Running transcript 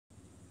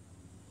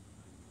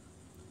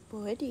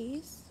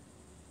Buddies.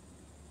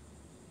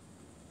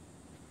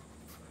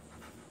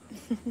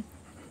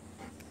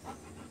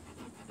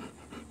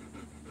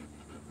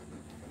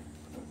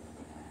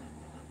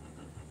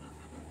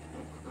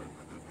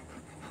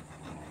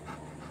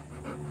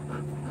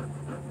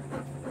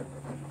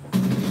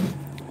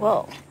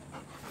 Whoa.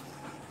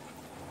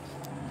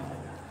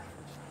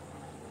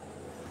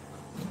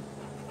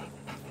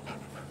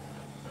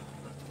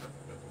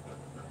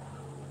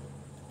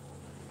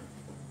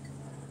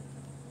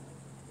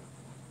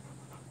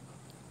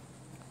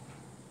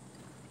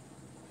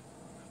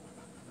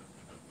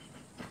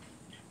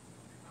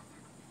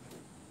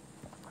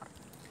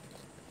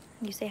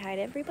 You say hi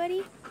to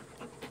everybody?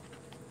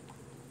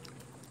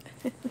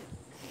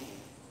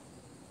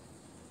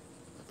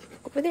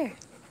 Over there.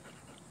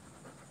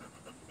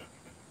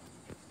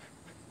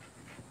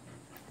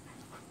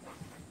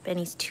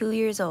 Benny's 2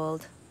 years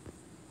old.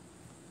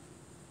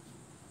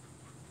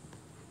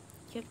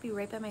 You have to be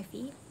right by my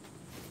feet?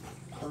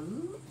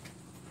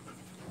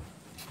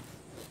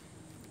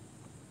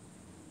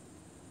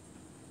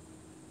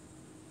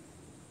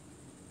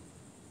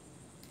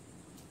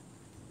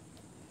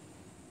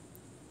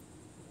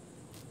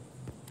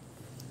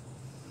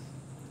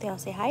 They all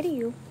say hi to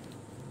you.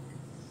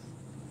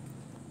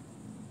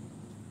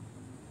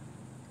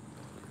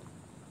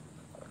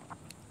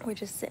 We're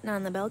just sitting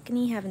on the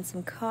balcony having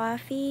some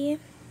coffee.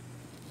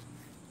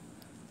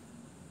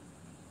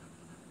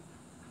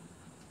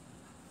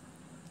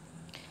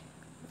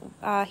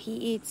 He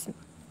eats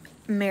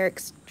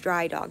Merrick's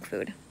dry dog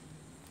food.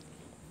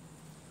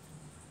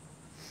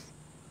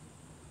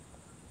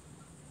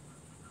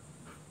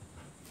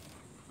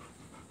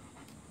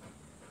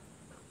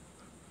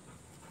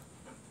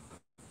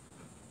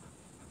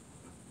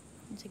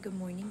 Say good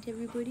morning to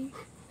everybody.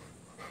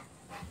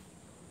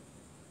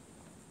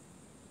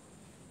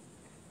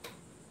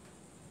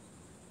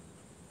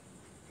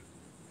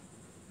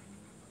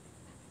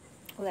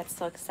 Well, that's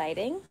so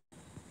exciting.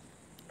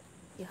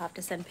 You'll have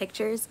to send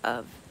pictures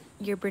of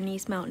your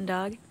Bernese mountain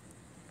dog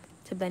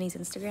to Benny's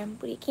Instagram,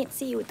 but he can't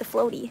see you with the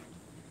floaty.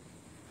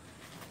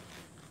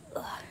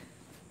 Ugh.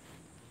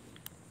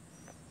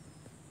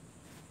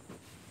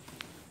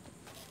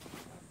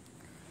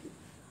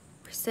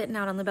 We're sitting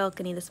out on the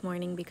balcony this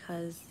morning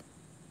because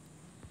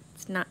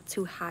it's not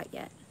too hot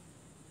yet.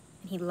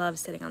 And he loves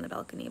sitting on the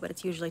balcony, but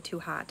it's usually too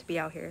hot to be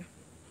out here.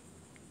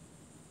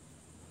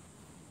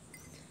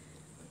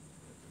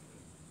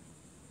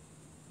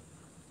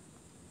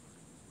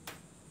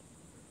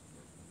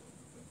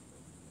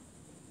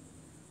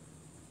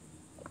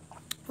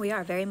 We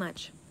are, very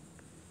much.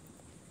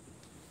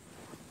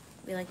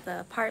 We like the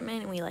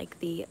apartment and we like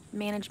the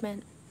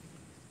management.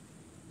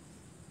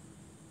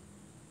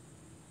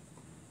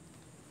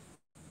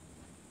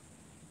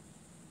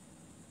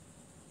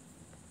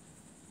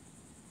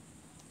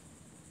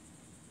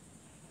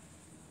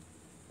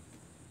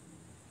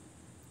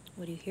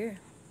 What do you hear?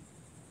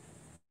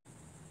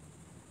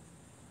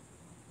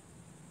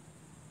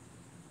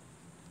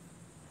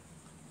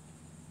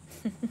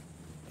 He's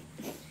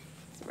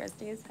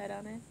resting his head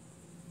on it.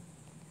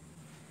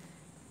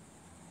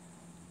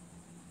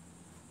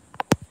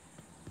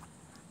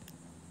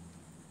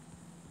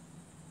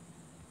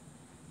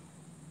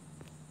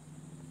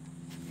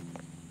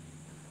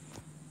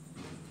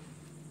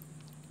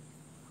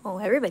 Oh,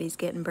 everybody's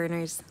getting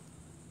burners.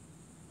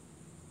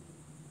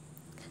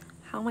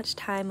 How much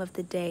time of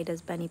the day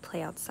does Benny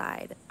play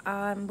outside?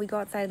 We go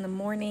outside in the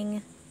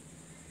morning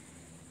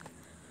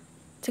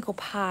to go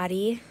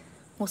potty.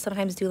 We'll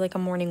sometimes do like a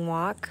morning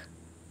walk.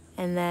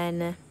 And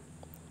then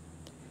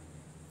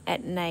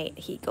at night,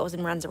 he goes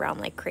and runs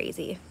around like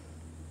crazy.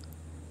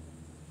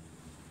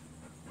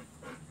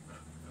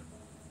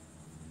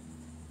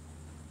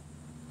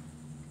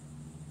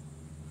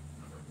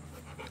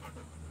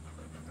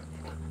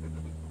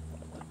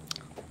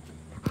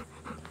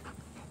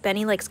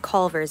 Benny likes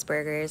Culver's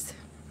burgers,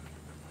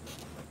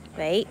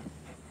 right?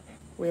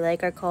 We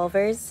like our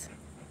Culver's.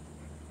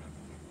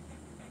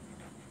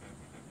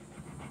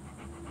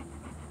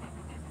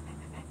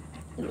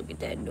 Look at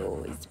that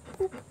nose.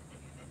 Boop.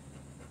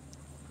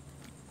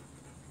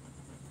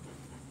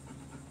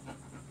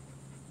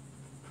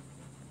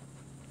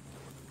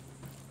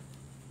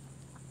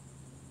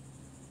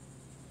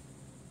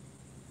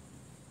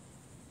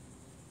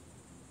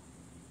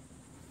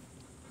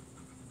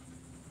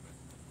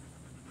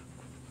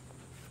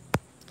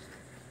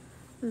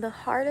 The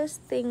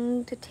hardest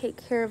thing to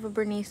take care of a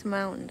Bernese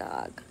mountain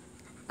dog.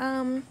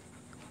 I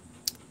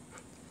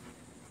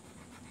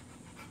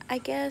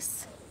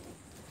guess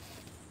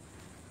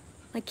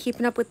like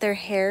keeping up with their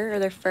hair or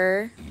their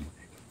fur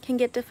can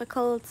get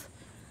difficult.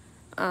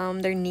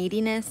 Their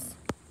neediness,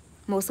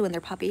 mostly when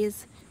they're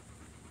puppies,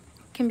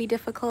 can be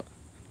difficult.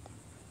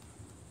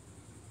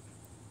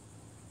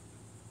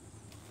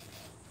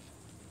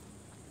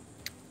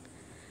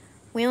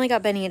 We only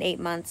got Benny at 8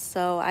 months,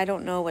 so I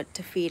don't know what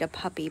to feed a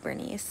puppy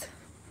Bernese.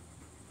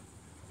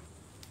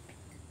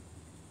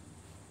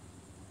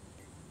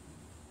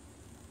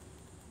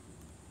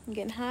 You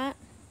getting hot?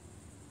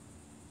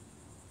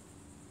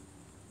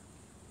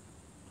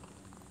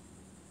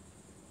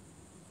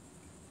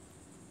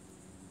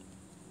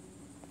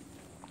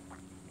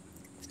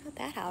 Not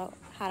that hot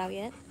out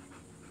yet.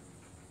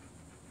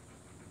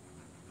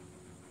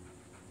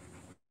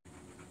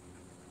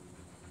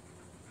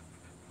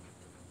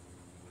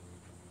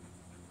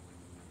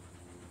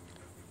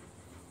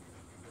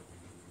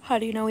 How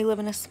do you know we live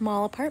in a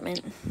small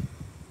apartment?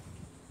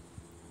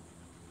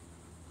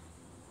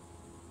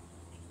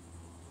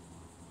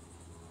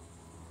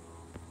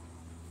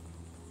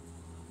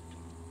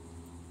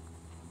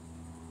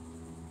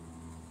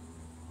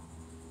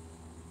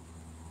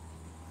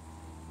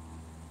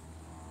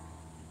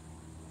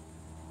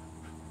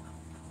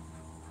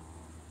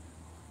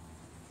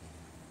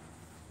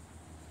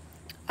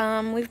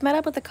 We've met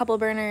up with a couple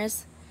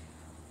Berners.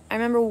 I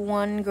remember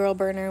one girl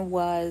Berner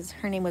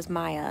her name was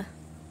Maya.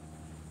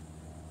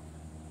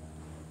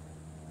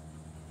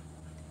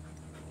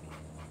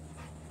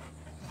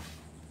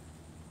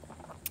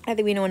 I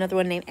think we know another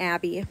one named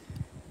Abby.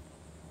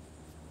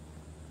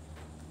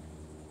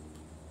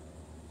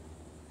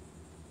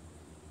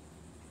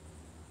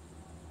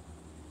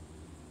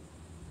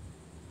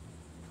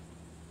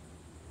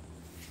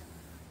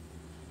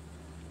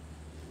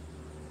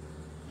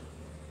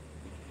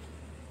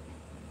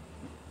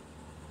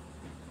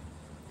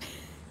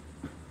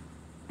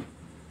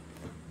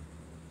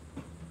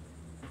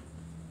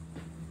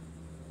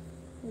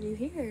 What do you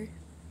hear?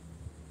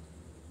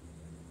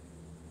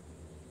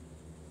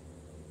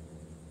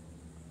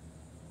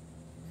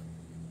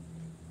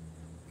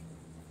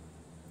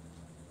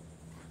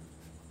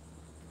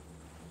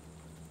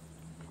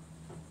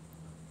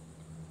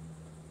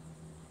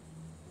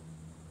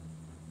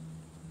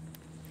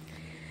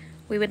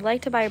 We would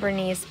like to buy a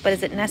Bernese, but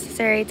is it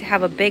necessary to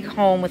have a big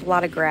home with a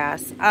lot of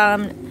grass?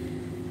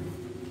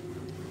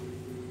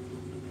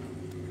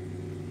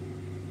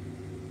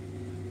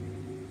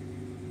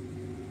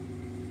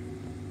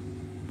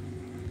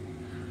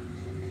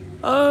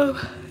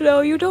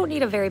 No, you don't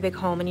need a very big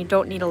home and you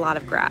don't need a lot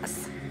of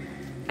grass.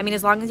 I mean,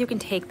 as long as you can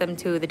take them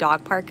to the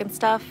dog park and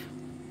stuff.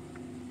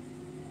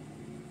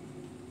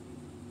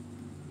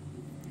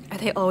 Are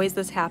they always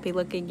this happy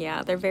looking?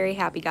 Yeah, they're very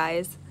happy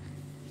guys.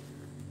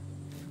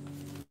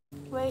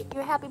 Right,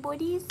 you're happy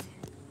boys?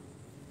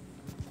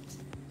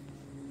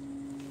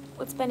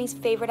 What's Benny's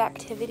favorite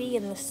activity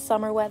in the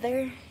summer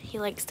weather? He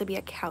likes to be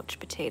a couch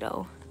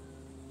potato.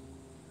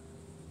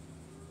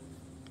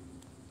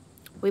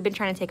 We've been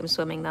trying to take him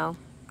swimming though.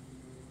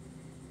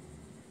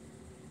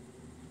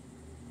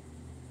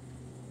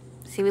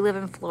 See, we live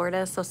in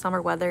Florida, so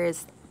summer weather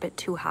is a bit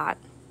too hot.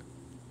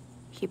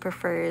 He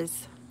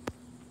prefers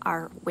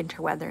our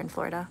winter weather in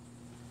Florida.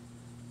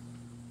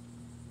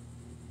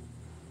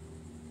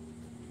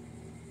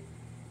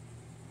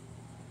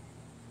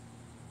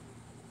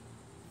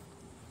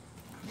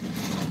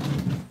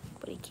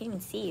 But he can't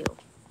even see you.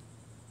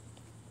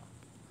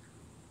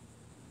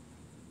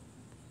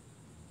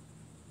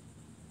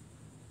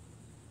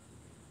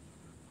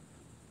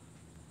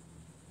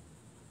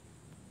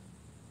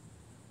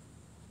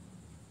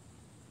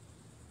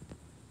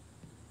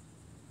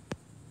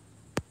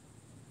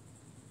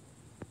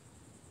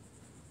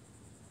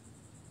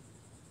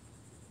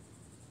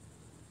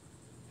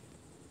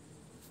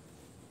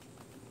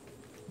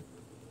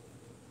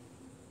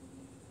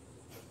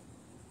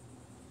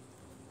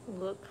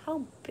 Look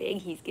how big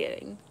he's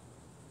getting.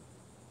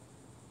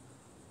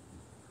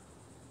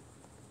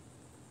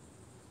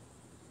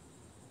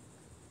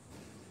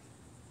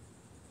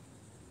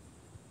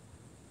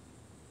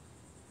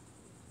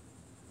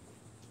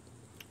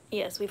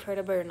 Yes, we've heard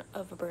of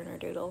a Berner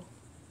doodle.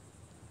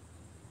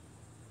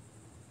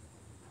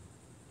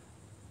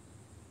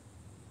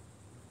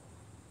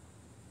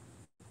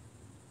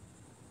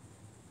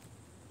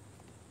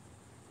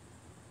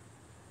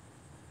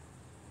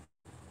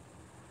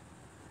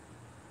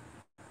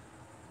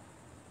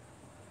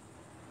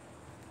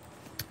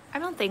 I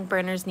don't think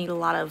Berners need a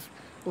lot of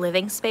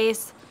living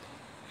space.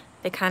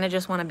 They kind of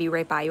just want to be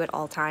right by you at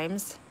all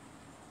times.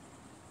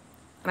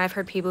 And I've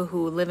heard people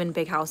who live in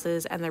big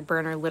houses and their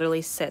Berner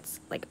literally sits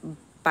like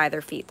by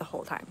their feet the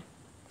whole time.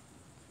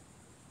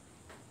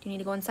 Do you need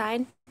to go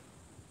inside?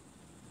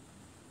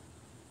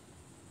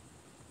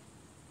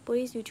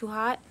 Boys, you too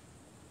hot?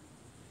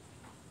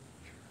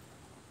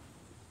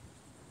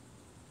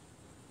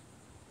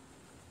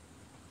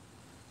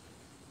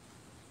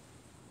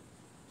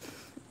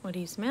 What do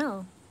you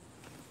smell?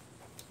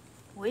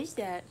 What is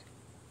that?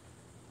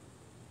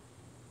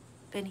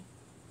 Benny.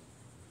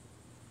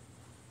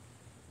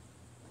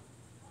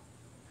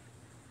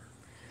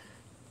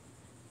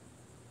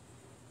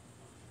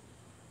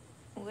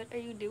 What are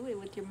you doing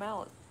with your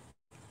mouth?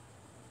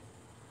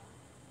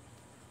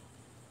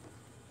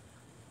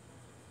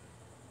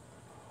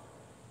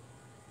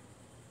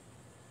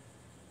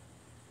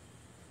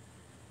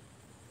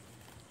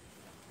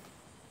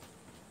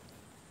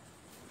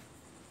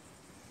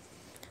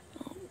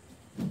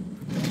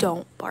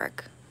 Don't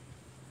bark.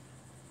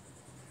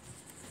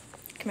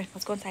 Come here,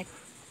 let's go inside.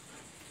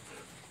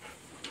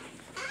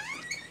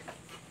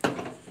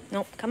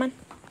 Nope, come on.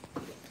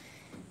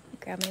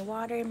 Grab my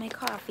water and my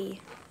coffee.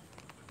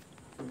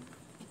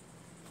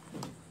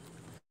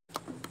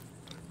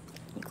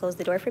 You close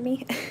the door for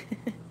me?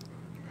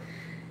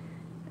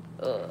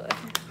 Ugh.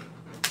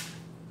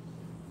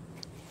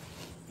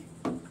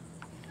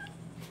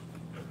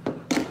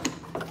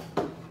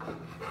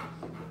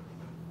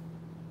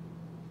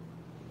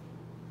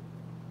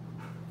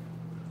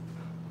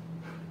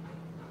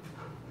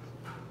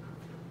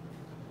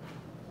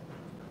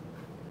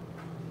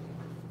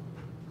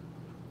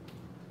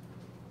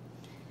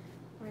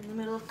 We're in the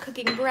middle of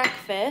cooking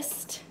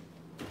breakfast.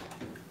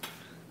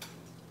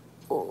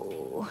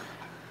 Oh.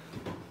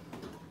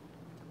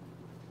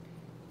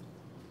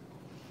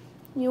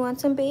 You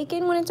want some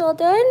bacon when it's all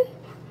done?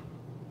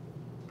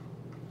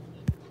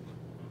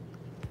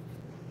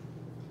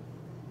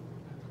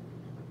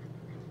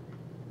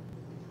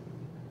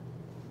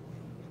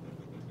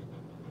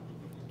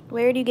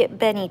 Where do you get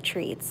Benny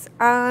treats?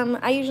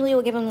 I usually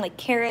will give him like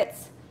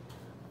carrots.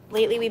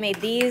 Lately we made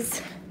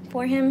these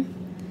for him.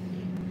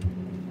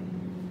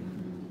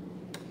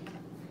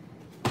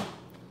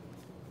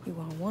 You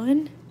want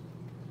one?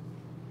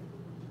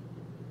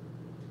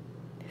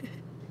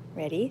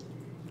 Ready?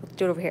 Let's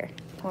do it over here.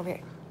 Come over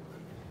here.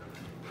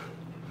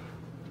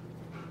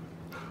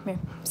 Come here.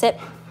 Sit.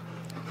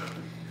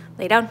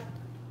 Lay down.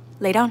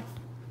 Lay down.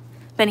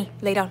 Benny,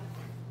 lay down.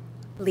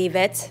 Leave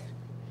it.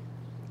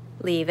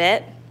 Leave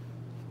it.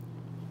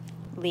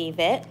 Leave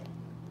it.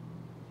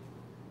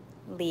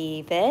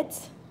 Leave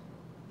it.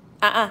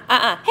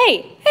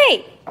 Hey,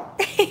 hey,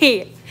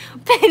 hey,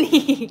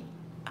 Benny.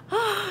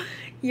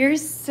 You're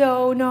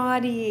so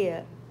naughty.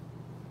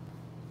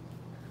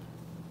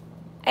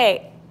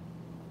 Hey.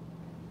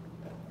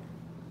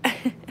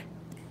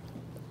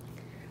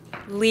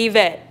 Leave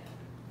it.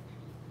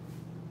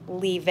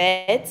 Leave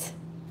it.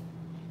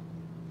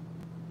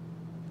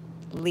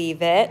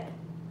 Leave it.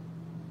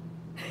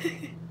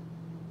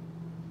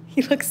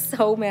 He looks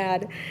so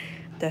mad.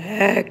 The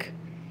heck?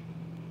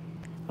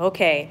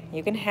 Okay,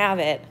 you can have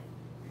it.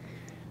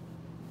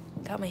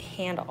 Got my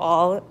hand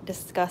all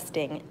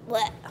disgusting.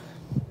 Blech.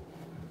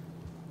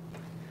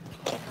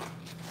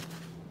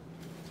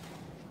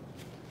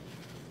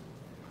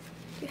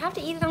 You have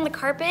to eat it on the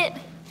carpet?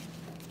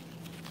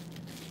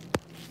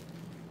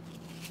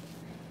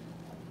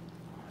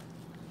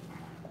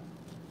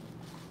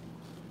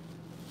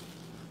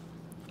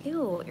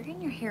 Ew, you're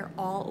getting your hair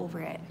all over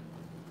it.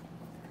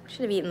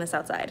 Should have eaten this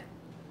outside.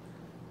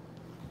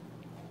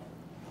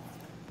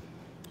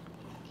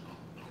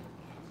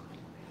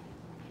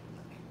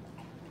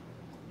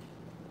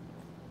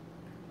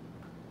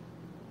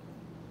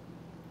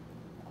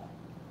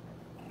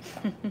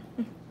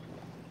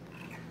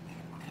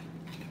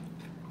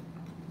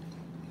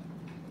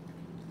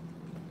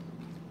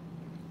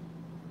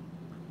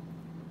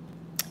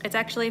 It's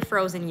actually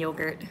frozen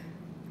yogurt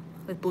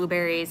with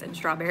blueberries and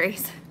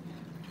strawberries.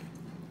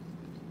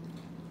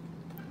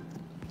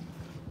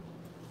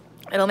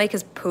 It'll make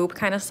his poop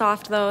kind of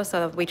soft though,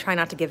 so we try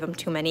not to give him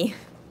too many.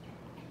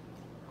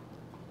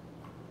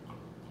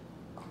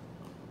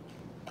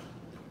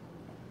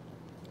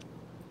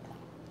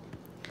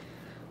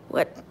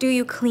 What do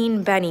you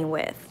clean Benny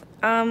with?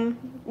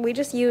 We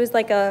just use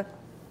like a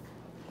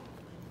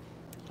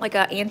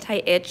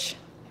anti-itch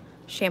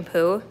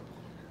shampoo.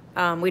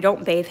 We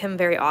don't bathe him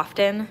very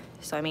often,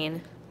 so I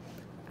mean,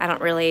 I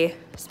don't really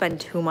spend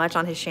too much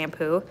on his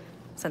shampoo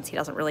since he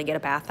doesn't really get a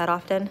bath that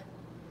often.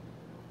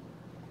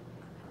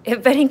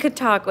 If Benny could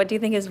talk, what do you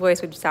think his voice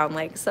would sound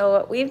like?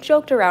 So we've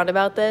joked around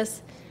about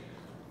this.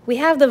 We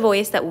have the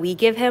voice that we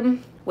give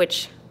him,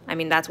 which, I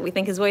mean, that's what we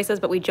think his voice is,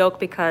 but we joke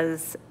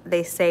because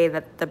they say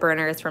that the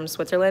Berner is from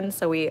Switzerland,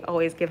 so we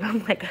always give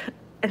him like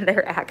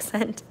their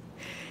accent.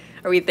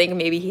 Or we think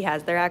maybe he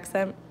has their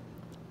accent.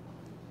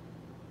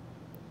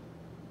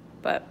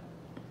 But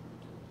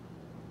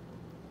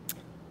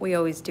we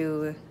always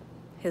do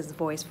his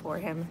voice for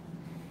him.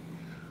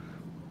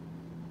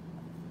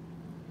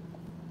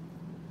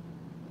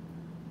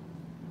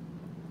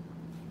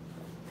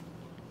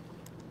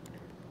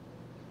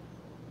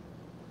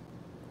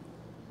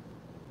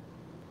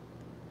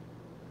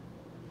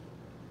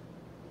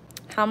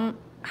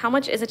 How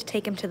much is it to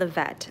take him to the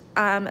vet?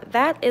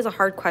 That is a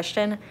hard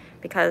question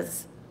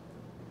because,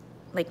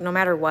 like, no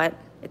matter what,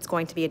 it's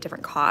going to be a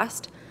different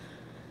cost.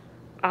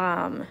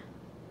 Our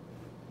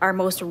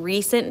most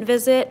recent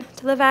visit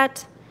to the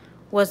vet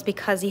was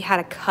because he had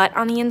a cut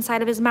on the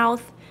inside of his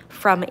mouth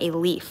from a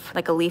leaf.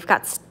 Like, a leaf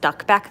got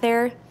stuck back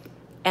there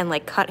and,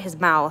 like, cut his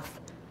mouth.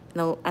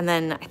 And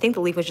then I think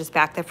the leaf was just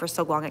back there for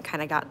so long it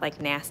kind of got,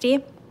 like, nasty.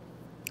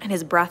 And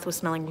his breath was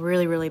smelling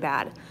really, really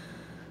bad.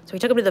 So we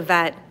took him to the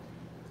vet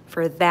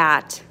for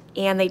that,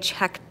 and they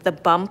checked the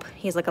bump.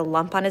 He has like a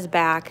lump on his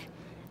back,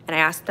 and I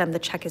asked them to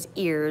check his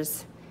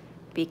ears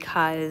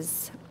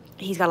because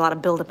he's got a lot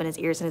of buildup in his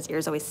ears, and his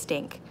ears always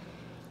stink.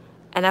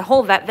 And that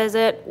whole vet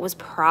visit was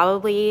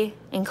probably,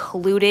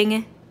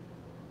 including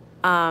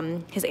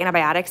his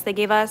antibiotics they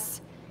gave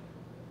us,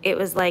 it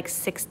was like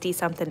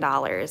 $60-something,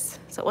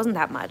 so it wasn't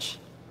that much.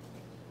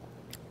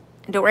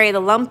 And don't worry, the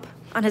lump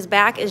on his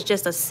back is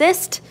just a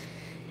cyst,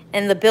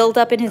 and the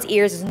buildup in his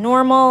ears is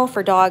normal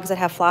for dogs that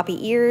have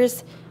floppy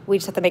ears. We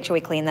just have to make sure we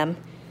clean them.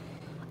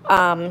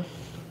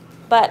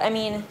 But, I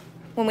mean,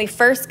 when we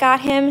first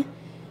got him,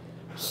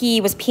 he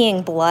was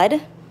peeing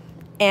blood,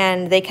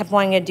 and they kept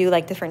wanting to do,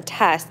 like, different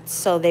tests.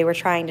 So they were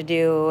trying to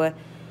do,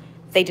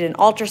 they did an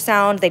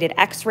ultrasound, they did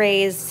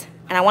x-rays,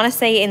 and I want to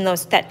say in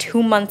that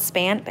 2-month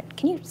span, but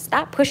can you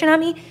stop pushing on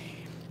me?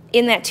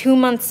 In that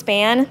 2-month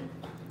span,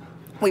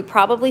 we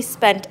probably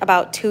spent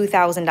about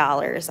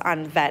 $2,000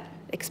 on vet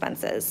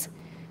expenses,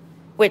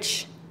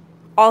 which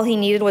all he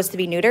needed was to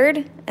be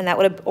neutered, and that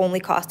would have only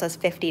cost us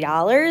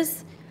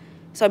 $50.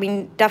 So, I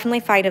mean, definitely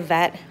find a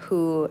vet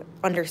who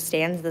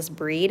understands this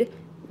breed.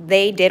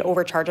 They did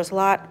overcharge us a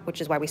lot,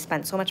 which is why we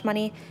spent so much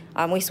money.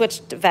 We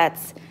switched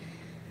vets,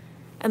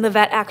 and the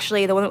vet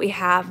actually, the one that we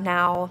have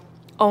now,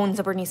 owns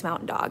a Bernese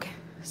Mountain Dog.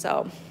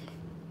 So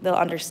he'll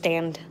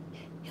understand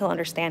him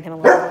a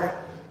little more.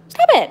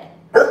 Stop it!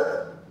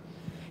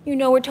 You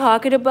know we're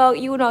talking about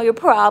you and all your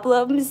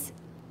problems.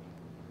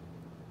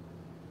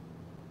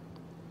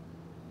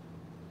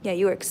 Yeah,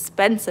 you were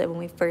expensive when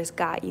we first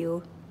got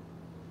you.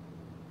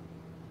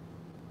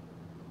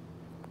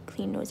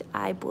 Clean those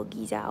eye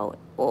boogies out.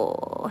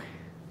 Oh.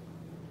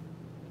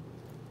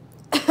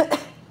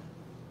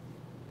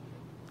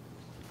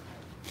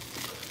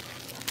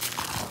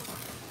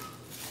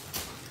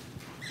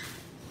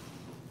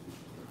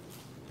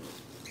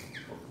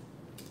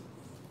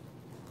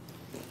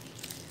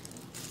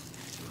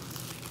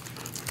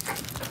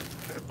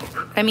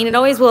 I mean, it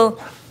always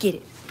will get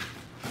it.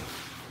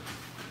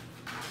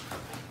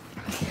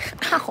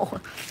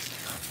 Ow.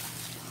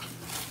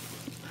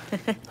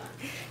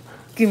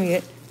 Give me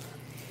it.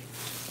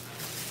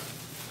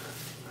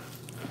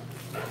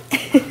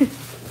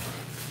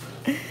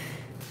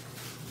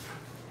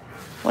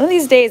 One of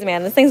these days,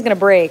 man, this thing's gonna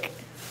break.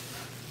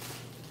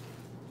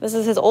 This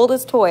is his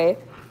oldest toy.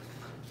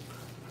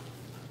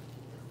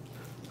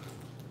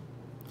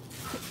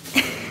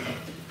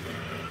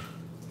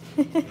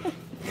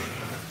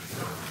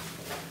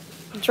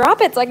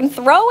 Drop it so I can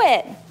throw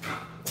it.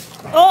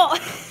 Oh,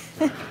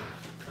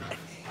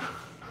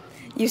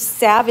 you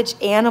savage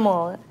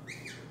animal.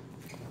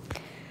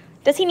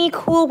 Does he need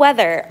cool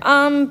weather?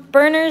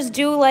 Berners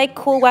do like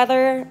cool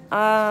weather.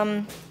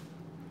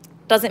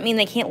 Doesn't mean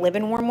they can't live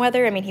in warm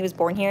weather. I mean, he was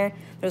born here.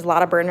 There's a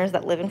lot of Berners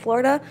that live in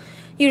Florida.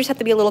 You just have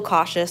to be a little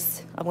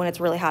cautious of when it's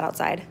really hot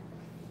outside.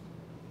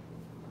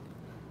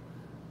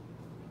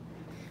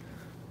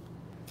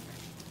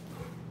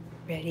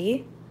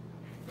 Ready?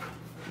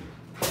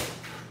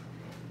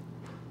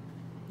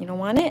 You don't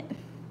want it?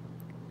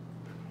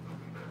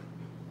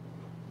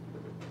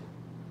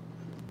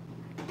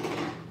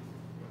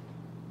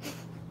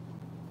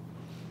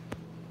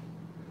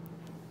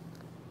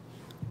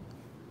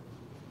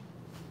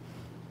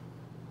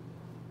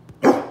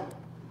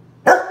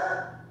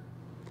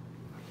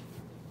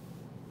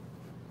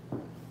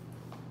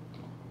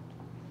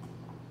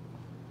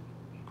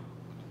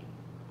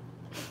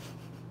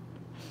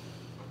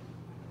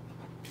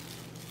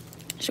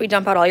 Should we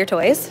dump out all your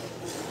toys?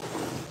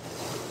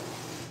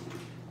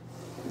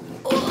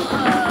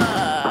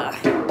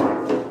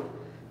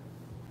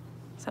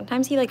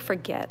 Sometimes he like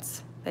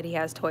forgets that he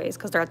has toys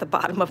because they're at the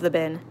bottom of the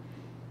bin.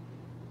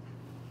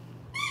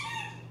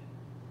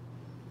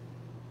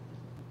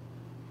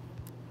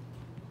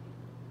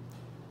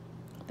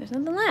 There's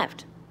nothing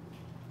left.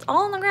 It's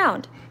all on the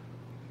ground.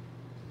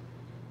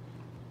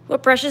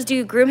 What brushes do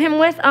you groom him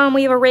with?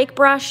 We have a rake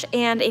brush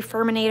and a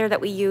Furminator that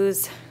we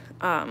use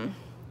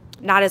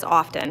not as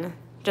often,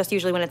 just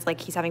usually when it's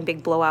like he's having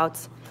big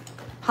blowouts.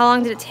 How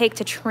long did it take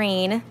to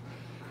train?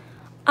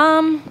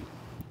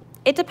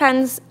 It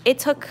depends.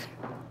 It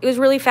was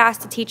really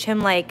fast to teach him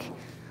like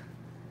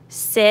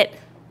sit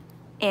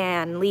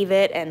and leave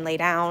it and lay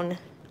down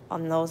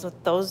on those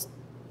with those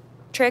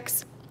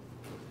tricks.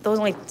 Those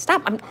only,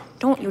 stop,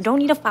 you don't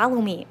need to follow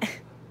me.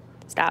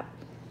 Stop.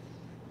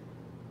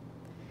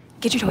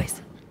 Get your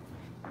toys.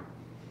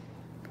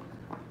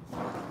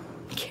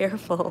 Be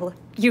careful.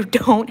 You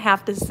don't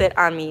have to sit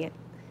on me.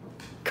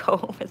 Go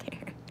over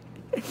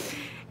there.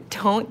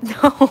 Don't,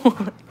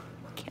 no.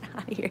 Get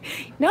out of here.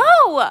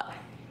 No!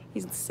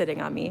 He's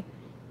sitting on me.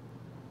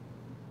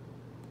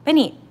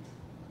 Benny,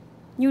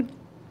 you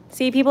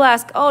see, people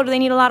ask, oh, do they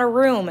need a lot of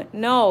room?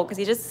 No, because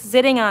he's just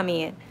sitting on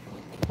me.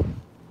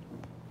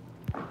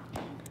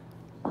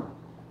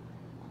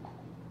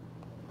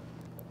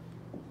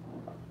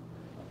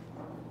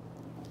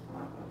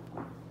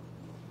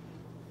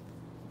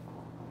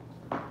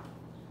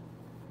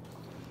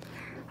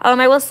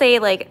 I will say,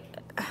 like,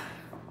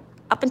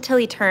 up until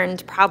he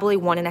turned probably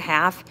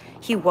 1.5,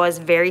 he was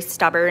very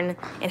stubborn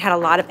and had a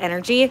lot of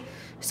energy,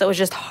 so it was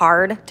just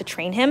hard to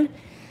train him.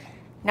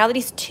 Now that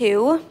he's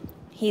 2,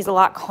 he's a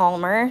lot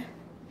calmer.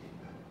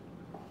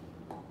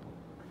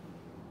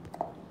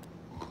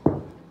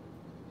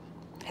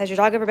 Has your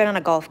dog ever been on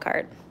a golf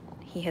cart?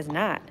 He has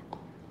not.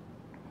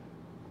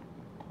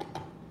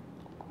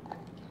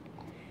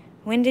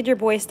 When did your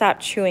boy stop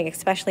chewing,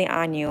 especially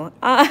on you?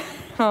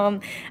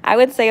 I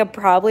would say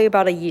probably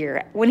about a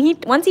year.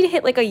 Once he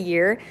hit like a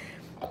year,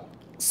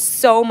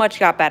 so much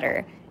got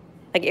better.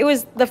 Like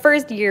the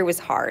first year was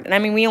hard. And I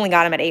mean, we only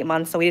got him at 8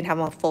 months, so we didn't have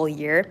him a full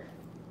year.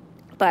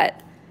 but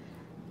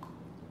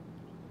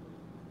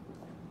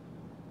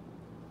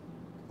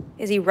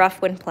is he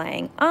rough when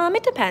playing?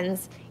 It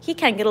depends. He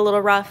can get a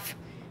little rough.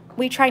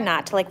 We try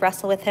not to like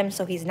wrestle with him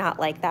so he's not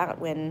like that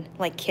when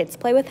like kids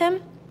play with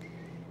him.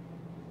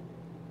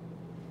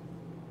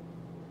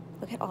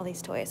 Look at all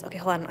these toys. Okay,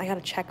 hold on. I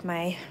gotta check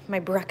my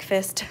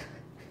breakfast.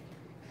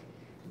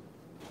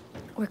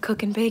 We're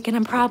cooking bacon.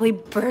 I'm probably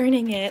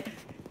burning it.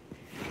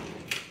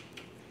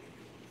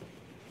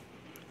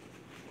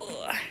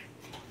 Ugh.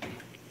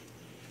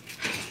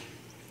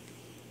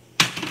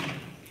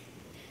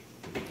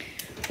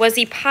 Was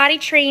he potty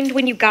trained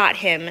when you got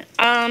him?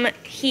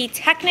 He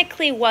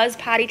technically was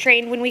potty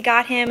trained when we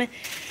got him,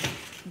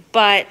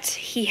 but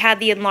he had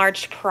the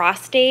enlarged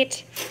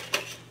prostate,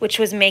 which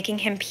was making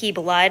him pee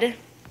blood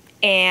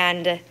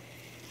and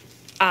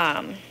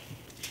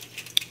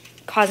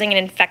causing an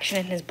infection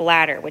in his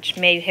bladder, which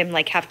made him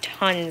like have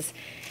tons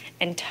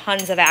and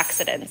tons of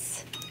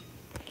accidents.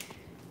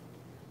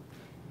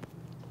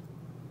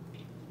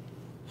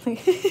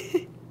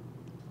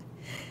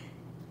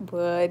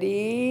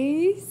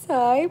 Buddies,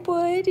 hi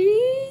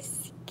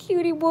buddies,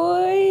 cutie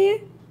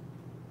boy.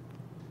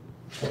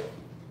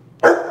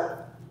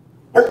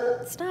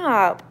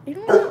 Stop. You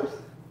don't.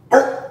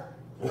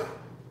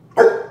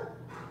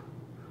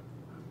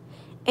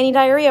 Any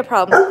diarrhea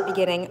problems at the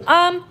beginning?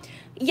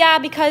 Yeah,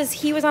 because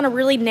he was on a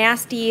really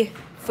nasty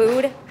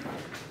food.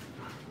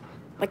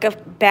 Like a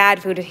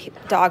bad food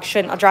dog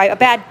shouldn't, a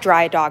bad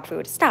dry dog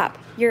food. Stop.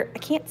 I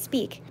can't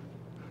speak.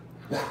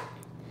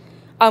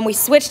 We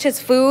switched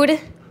his food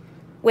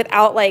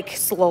without like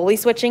slowly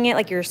switching it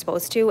like you're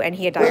supposed to, and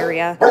he had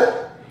diarrhea.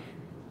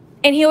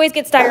 And he always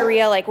gets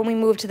diarrhea like when we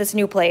moved to this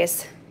new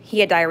place. He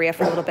had diarrhea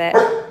for a little bit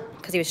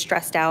because he was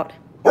stressed out.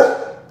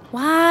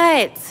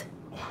 What?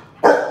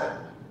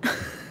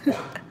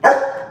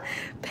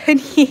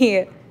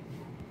 Penny.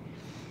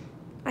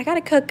 I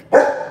gotta cook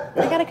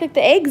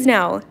the eggs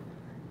now.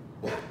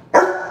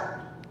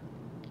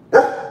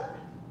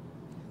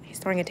 He's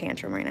throwing a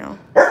tantrum right now.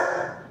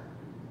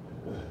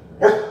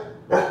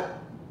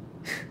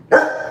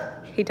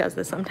 He does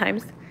this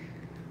sometimes.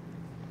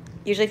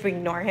 Usually if we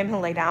ignore him, he'll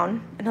lay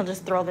down and he'll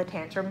just throw the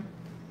tantrum.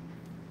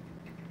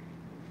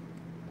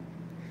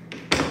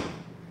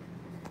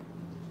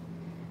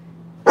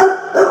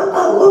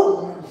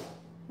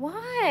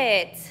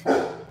 What?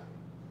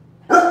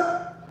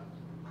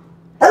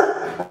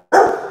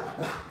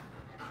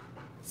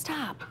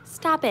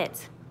 Stop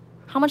it.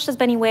 How much does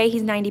Benny weigh?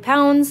 He's 90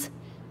 pounds.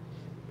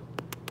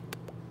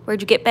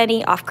 Where'd you get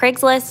Benny? Off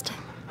Craigslist.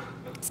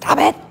 Stop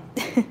it.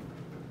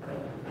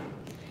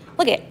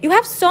 Look it, you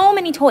have so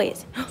many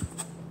toys.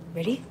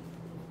 Ready?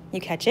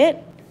 You catch it?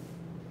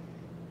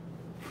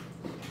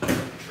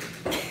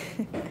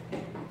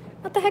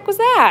 What the heck was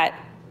that?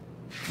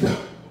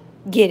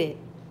 Get it.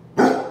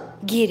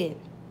 Get it.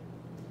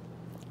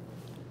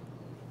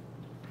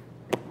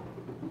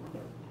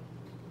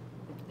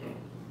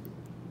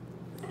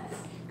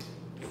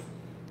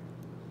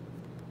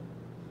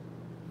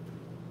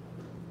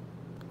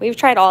 We've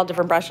tried all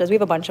different brushes. We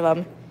have a bunch of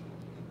them.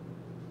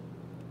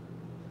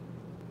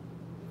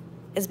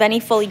 Is Benny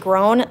fully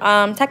grown?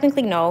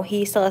 Technically, no.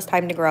 He still has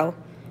time to grow.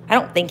 I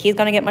don't think he's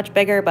going to get much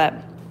bigger, but...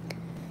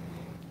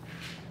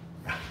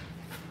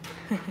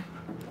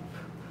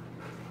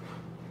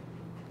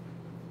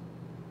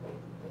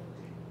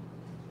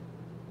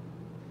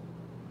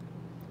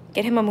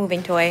 Get him a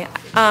moving toy.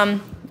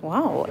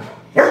 Wow.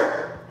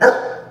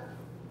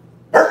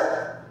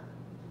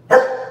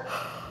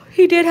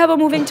 He did have a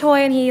moving toy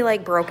and he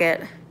like broke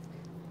it.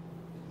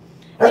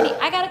 Benny,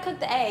 I gotta cook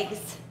the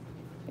eggs.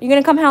 You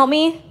gonna come help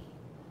me?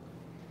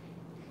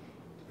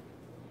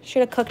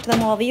 Should have cooked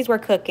them while these were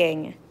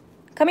cooking.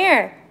 Come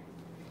here.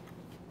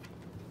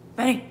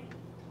 Benny.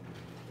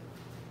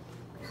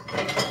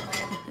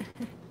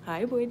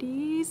 Hi,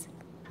 buddies.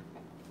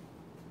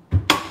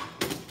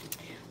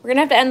 We're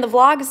gonna have to end the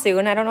vlog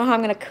soon. I don't know how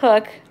I'm gonna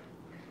cook.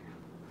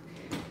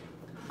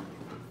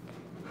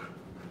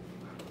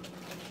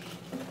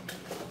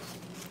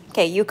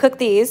 Okay, you cook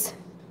these.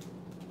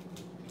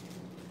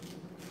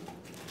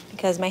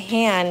 Because my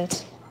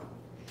hand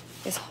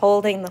is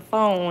holding the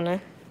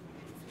phone.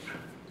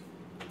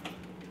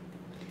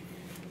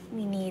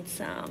 We need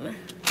some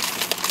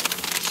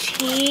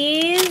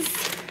cheese.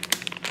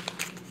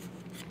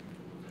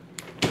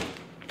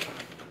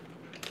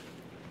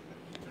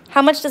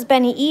 How much does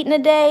Benny eat in a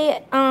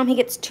day? He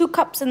gets 2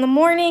 cups in the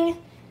morning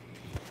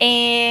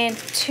and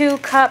 2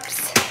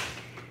 cups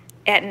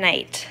at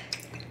night.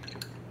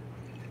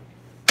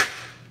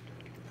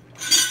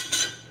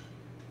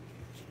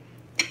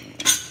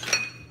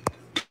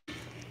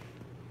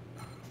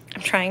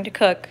 I'm trying to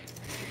cook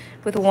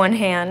with one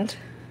hand.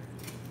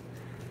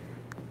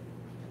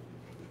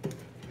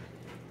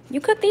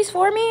 You cook these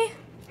for me?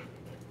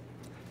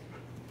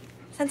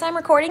 Since I'm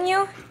recording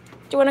you,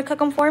 do you want to cook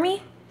them for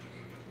me?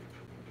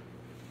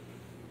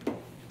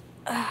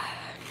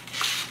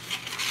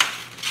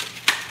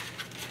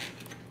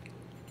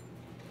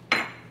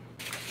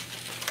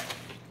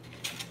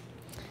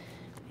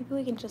 Maybe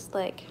we can just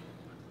like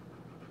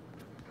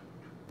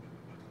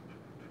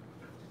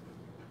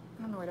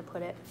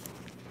put it.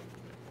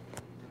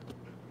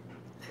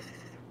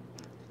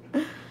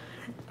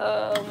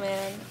 Oh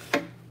man.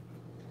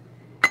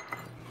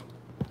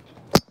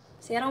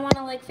 See, I don't want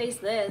to like face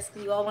this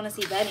because you all want to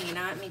see Benny,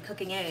 not me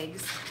cooking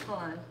eggs. Hold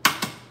on.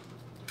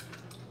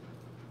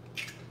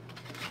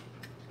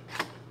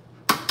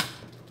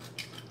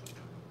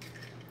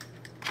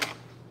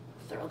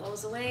 Throw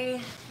those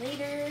away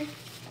later.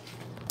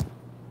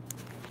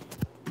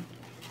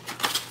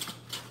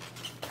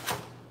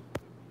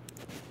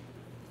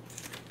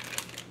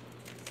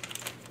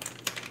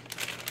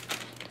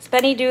 Does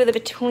Benny do the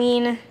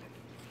between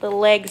the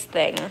legs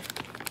thing?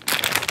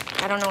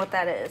 I don't know what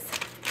that is.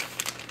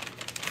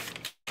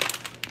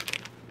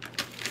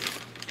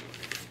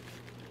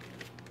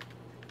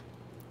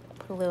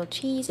 Put a little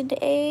cheese into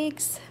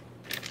eggs.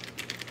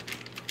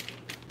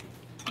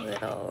 A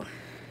little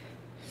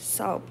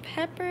salt,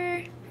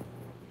 pepper.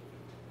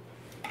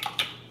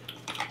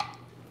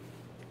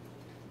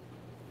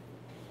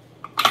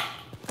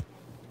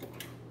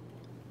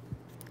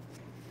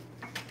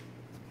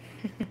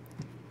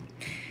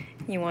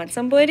 You want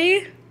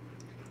somebody?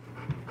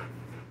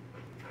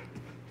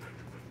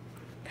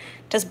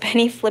 Does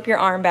Benny flip your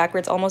arm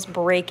backwards, almost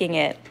breaking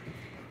it?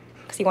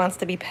 Because he wants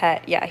to be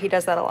pet. Yeah, he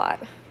does that a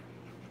lot.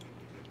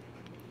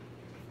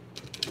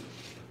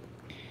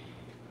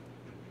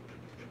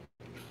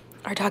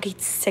 Our dog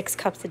eats 6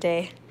 cups a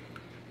day.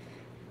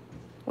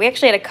 We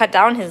actually had to cut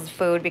down his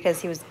food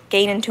because he was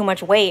gaining too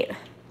much weight.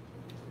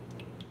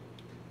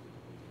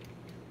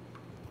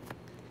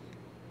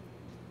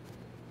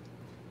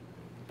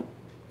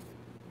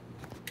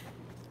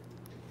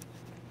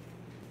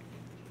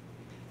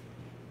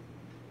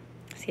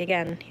 See,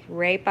 again,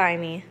 right by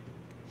me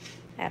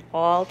at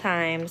all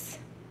times.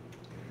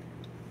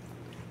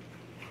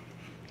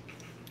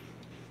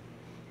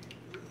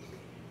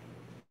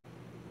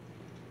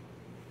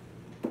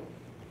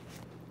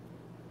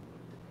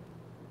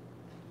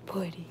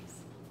 Buddies.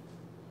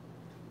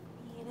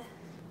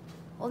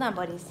 Hold on,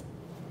 buddies.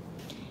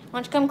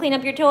 Why don't you come clean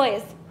up your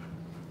toys?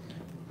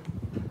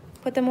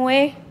 Put them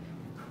away.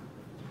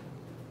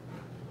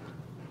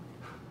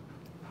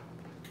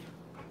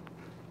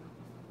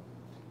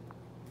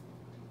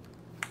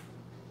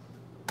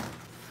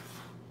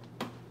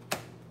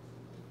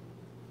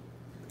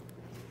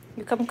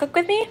 You come cook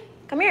with me?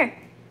 Come here.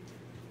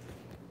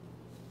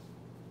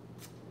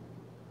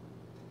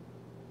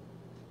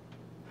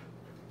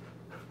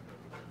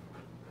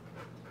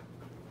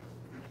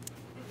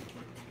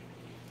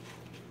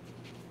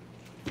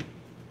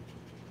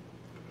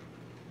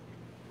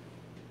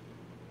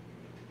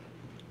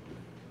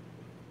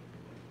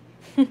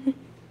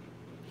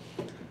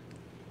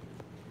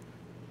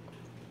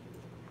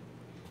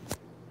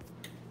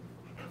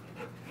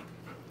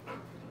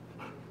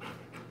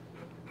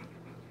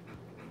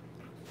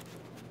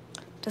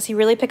 Does he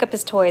really pick up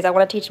his toys? I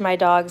want to teach my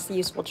dogs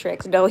useful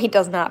tricks. No, he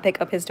does not pick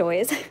up his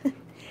toys.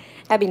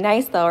 That'd be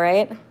nice though,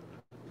 right?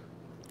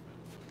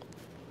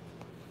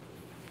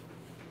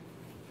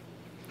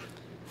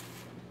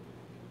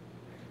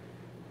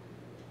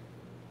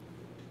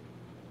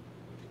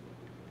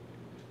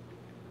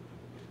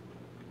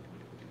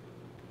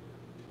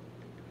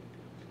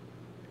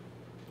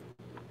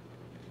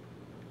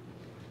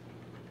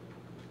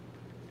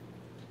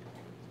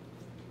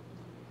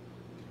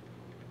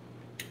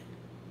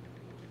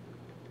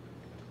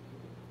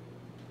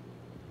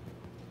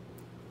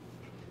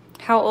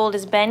 How old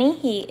is Benny?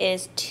 He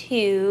is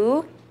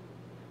 2.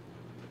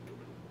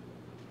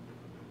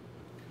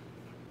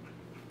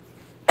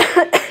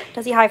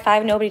 Does he high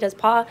five? Nobody does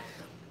paw.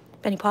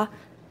 Benny paw.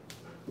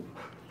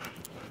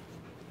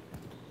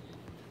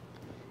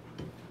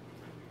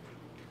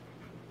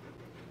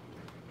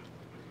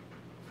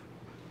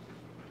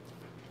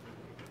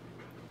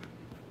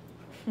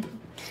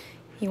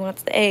 He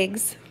wants the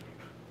eggs.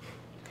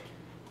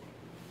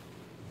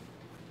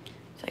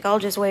 It's like, I'll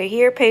just wait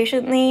here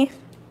patiently.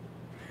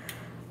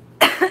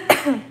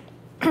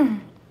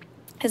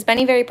 Is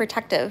Benny very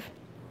protective?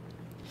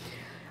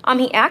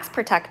 He acts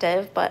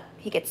protective, but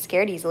he gets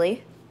scared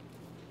easily.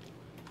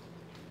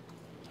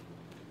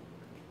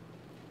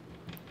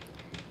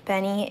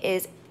 Benny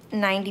is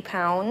 90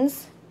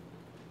 pounds.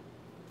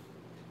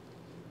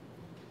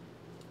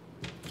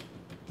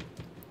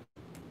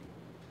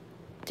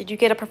 Did you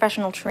get a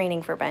professional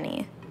training for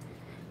Benny?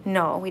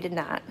 No, we did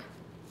not.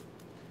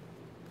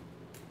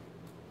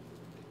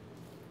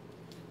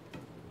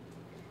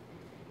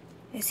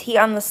 Is he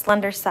on the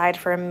slender side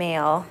for a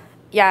male?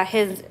 Yeah,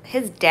 his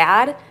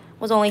dad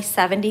was only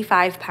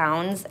 75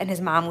 pounds and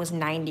his mom was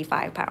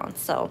 95 pounds.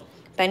 So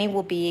Benny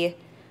will be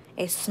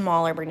a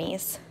smaller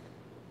Bernese.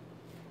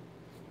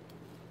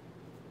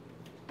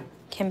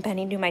 Can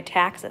Benny do my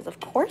taxes? Of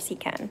course he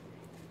can.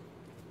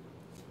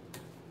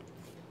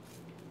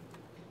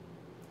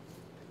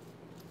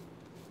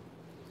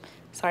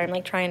 Sorry, I'm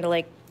like trying to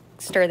like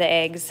stir the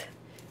eggs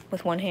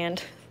with one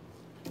hand.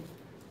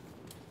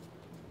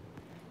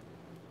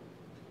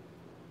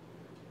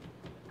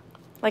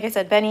 Like I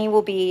said, Benny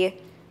will be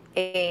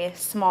a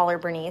smaller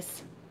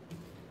Bernese.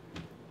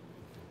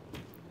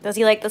 Does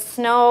he like the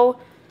snow?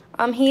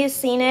 He has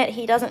seen it.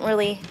 He doesn't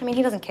really, I mean,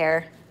 he doesn't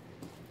care.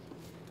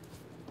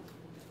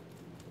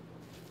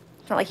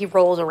 It's not like he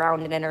rolls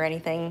around in it or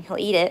anything. He'll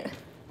eat it.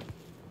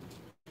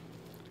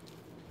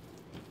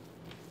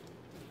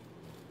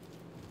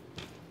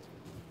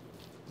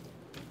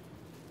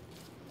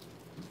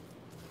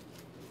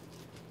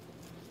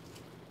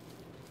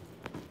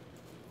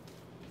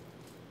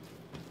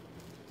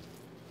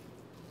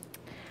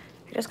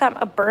 I just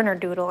got a Berner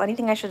doodle.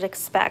 Anything I should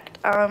expect?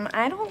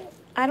 I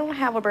don't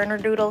have a Berner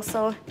doodle,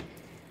 so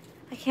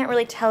I can't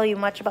really tell you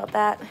much about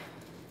that.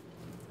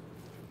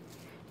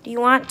 Do you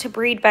want to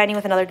breed Benny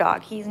with another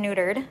dog? He's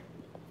neutered,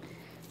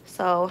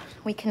 so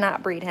we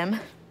cannot breed him.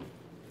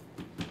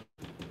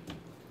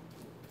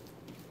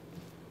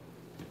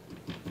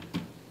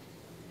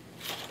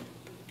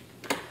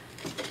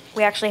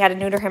 We actually had to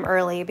neuter him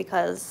early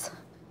because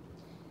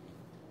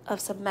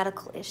of some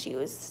medical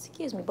issues.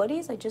 Excuse me,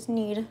 buddies. I just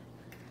need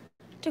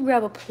to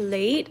grab a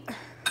plate.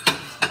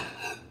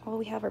 Oh,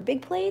 we have our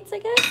big plates, I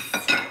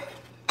guess.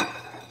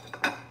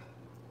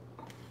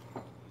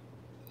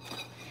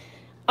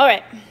 All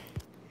right.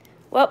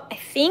 Well, I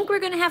think we're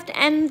gonna have to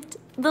end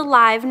the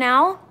live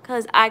now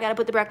because I gotta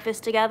put the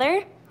breakfast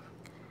together.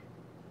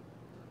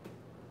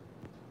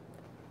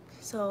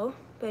 So,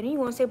 Benny, you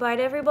wanna say bye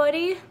to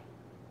everybody?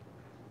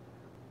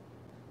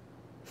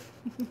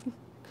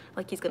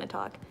 Like he's gonna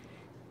talk.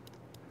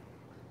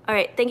 All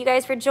right, thank you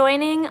guys for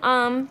joining.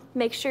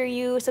 Make sure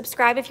you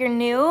subscribe if you're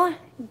new.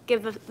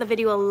 Give the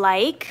video a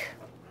like.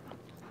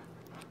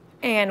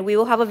 And we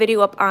will have a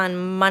video up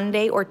on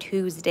Monday or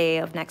Tuesday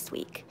of next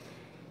week.